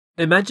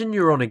Imagine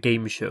you're on a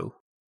game show.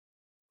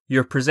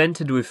 You're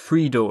presented with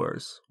 3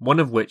 doors, one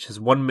of which has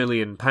 £1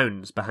 million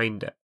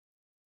behind it.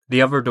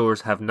 The other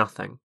doors have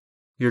nothing.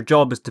 Your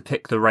job is to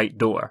pick the right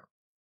door.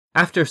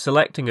 After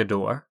selecting a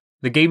door,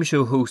 the game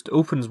show host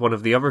opens one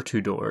of the other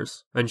 2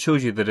 doors and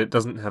shows you that it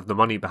doesn't have the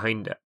money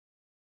behind it.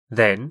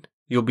 Then,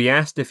 you'll be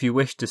asked if you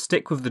wish to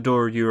stick with the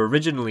door you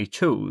originally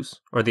chose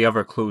or the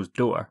other closed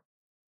door.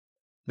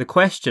 The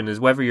question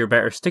is whether you're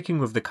better sticking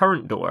with the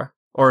current door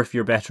or if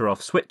you're better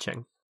off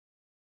switching.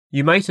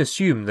 You might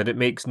assume that it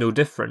makes no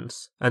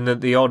difference and that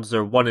the odds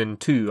are 1 in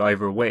 2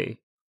 either way,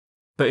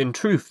 but in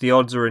truth the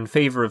odds are in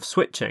favour of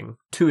switching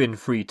 2 in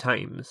 3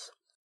 times.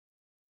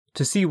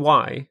 To see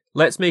why,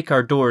 let's make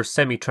our doors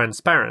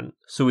semi-transparent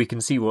so we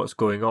can see what's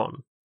going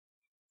on.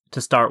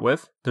 To start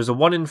with, there's a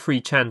 1 in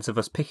 3 chance of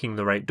us picking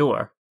the right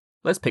door.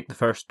 Let's pick the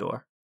first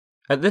door.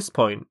 At this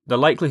point, the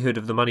likelihood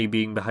of the money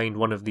being behind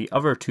one of the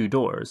other 2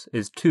 doors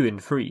is 2 in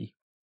 3.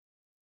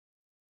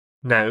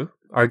 Now,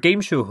 our game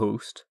show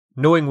host,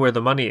 knowing where the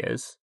money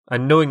is,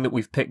 and knowing that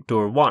we've picked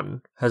door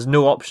 1, has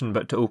no option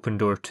but to open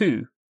door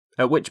 2,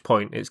 at which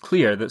point it's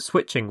clear that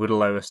switching would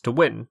allow us to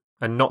win,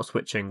 and not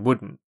switching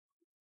wouldn't.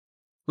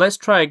 Let's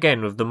try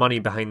again with the money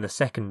behind the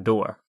second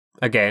door.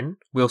 Again,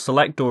 we'll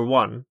select door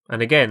 1,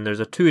 and again there's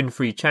a 2 in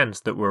 3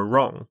 chance that we're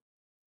wrong.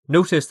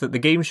 Notice that the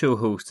game show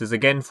host is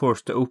again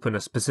forced to open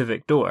a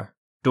specific door,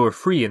 door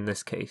 3 in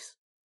this case.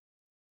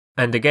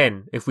 And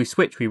again, if we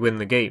switch we win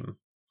the game.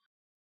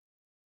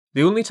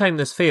 The only time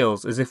this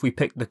fails is if we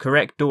pick the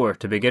correct door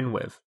to begin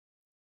with.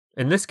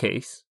 In this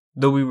case,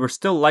 though we were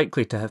still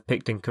likely to have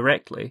picked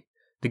incorrectly,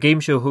 the game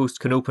show host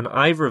can open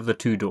either of the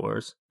 2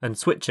 doors, and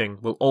switching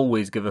will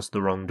always give us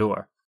the wrong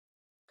door.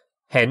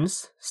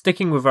 Hence,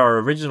 sticking with our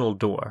original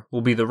door will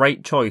be the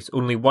right choice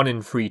only 1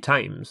 in 3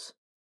 times.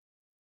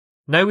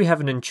 Now we have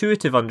an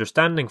intuitive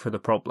understanding for the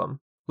problem,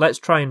 let's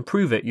try and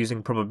prove it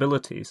using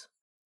probabilities.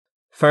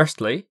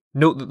 Firstly,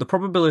 note that the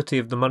probability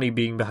of the money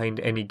being behind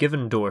any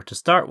given door to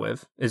start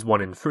with is 1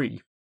 in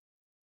 3.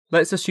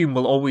 Let's assume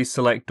we'll always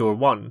select door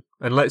 1,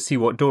 and let's see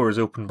what door is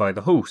opened by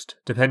the host,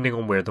 depending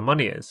on where the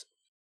money is.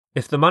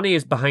 If the money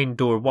is behind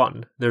door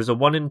 1, there's a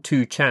 1 in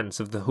 2 chance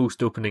of the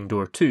host opening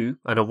door 2,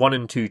 and a 1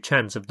 in 2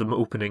 chance of them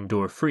opening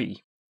door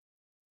 3.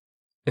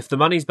 If the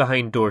money's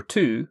behind door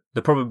 2,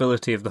 the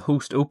probability of the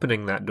host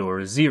opening that door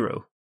is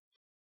 0.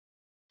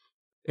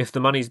 If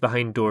the money's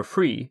behind door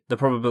 3, the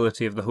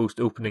probability of the host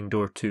opening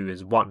door 2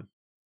 is 1.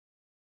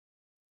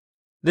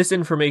 This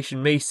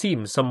information may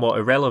seem somewhat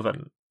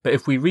irrelevant, but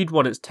if we read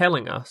what it's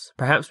telling us,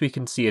 perhaps we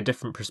can see a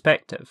different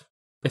perspective.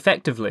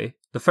 Effectively,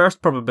 the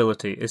first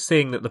probability is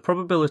saying that the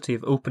probability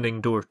of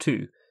opening door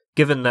 2,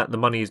 given that the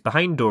money is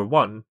behind door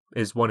 1,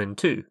 is 1 in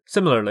 2.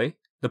 Similarly,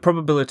 the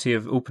probability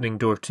of opening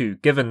door 2,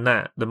 given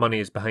that the money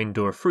is behind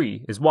door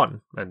 3, is 1,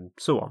 and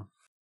so on.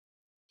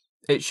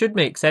 It should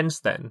make sense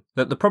then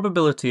that the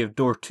probability of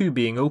door 2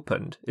 being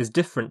opened is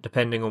different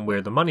depending on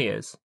where the money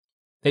is.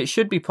 It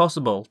should be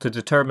possible to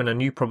determine a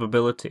new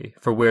probability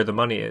for where the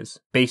money is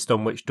based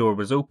on which door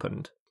was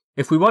opened.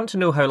 If we want to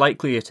know how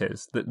likely it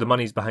is that the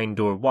money's behind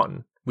door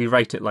 1, we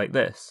write it like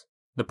this: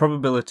 the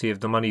probability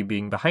of the money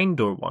being behind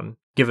door 1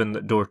 given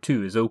that door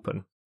 2 is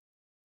open.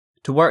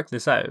 To work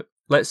this out,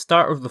 let's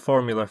start with the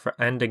formula for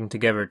ANDing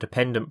together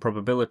dependent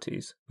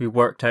probabilities we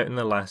worked out in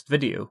the last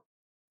video.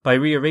 By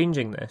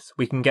rearranging this,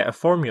 we can get a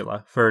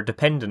formula for a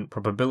dependent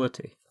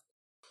probability.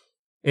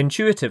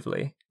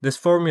 Intuitively, this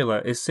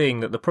formula is saying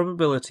that the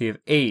probability of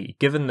A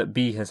given that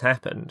B has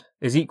happened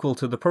is equal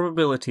to the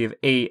probability of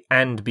A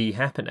and B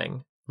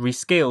happening,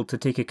 rescaled to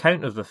take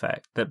account of the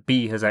fact that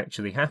B has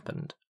actually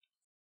happened.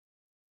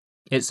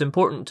 It's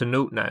important to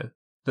note now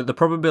that the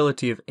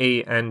probability of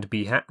A and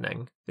B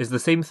happening is the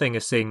same thing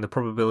as saying the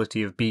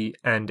probability of B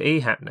and A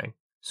happening,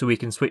 so we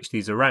can switch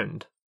these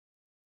around.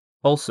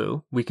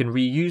 Also, we can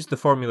reuse the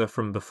formula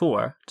from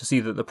before to see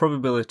that the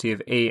probability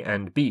of A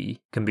and B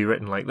can be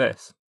written like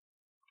this.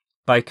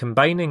 By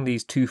combining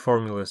these 2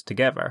 formulas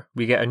together,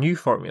 we get a new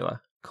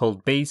formula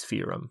called Bayes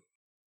Theorem.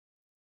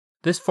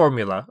 This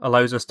formula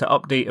allows us to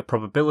update a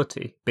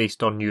probability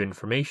based on new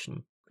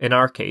information. In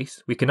our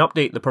case, we can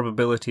update the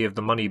probability of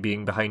the money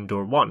being behind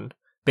door 1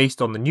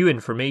 based on the new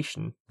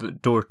information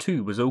that door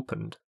 2 was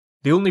opened.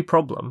 The only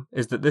problem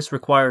is that this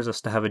requires us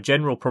to have a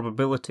general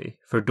probability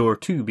for door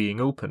 2 being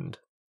opened.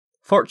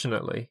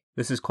 Fortunately,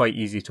 this is quite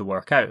easy to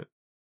work out.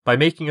 By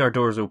making our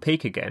doors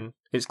opaque again,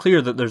 it's clear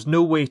that there's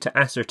no way to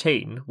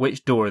ascertain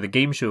which door the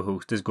game show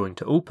host is going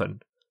to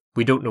open.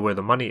 We don't know where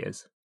the money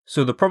is.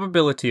 So the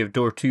probability of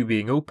door 2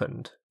 being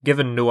opened,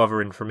 given no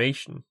other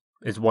information,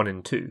 is 1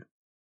 in 2.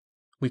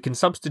 We can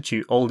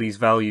substitute all these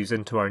values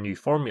into our new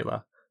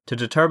formula to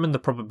determine the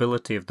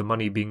probability of the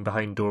money being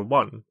behind door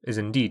 1 is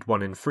indeed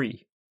 1 in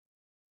 3.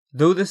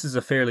 Though this is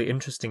a fairly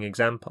interesting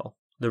example,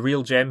 the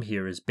real gem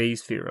here is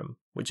Bayes' theorem,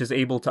 which is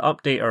able to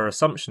update our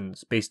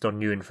assumptions based on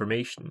new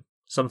information,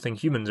 something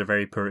humans are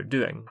very poor at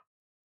doing.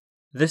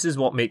 This is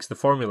what makes the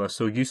formula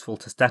so useful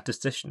to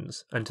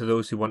statisticians and to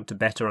those who want to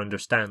better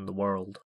understand the world.